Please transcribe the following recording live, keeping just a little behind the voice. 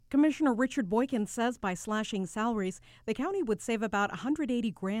Commissioner Richard Boykin says by slashing salaries, the county would save about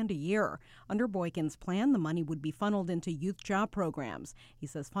 $180,000 a year. Under Boykin's plan, the money would be funneled into youth job programs. He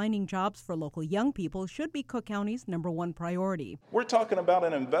says finding jobs for local young people should be Cook County's #1 priority. We're talking about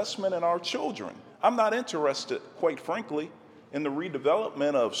an investment in our children. I'm not interested, quite frankly, in the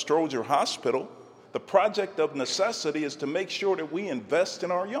redevelopment of Stroger Hospital. The project of necessity is to make sure that we invest in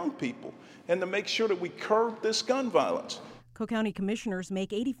our young people and to make sure that we curb this gun violence. Cook County commissioners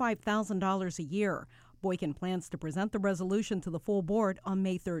make $85,000 a year. Boykin plans to present the resolution to the full board on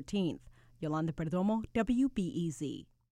May 13th. Yolanda Perdomo, WBEZ.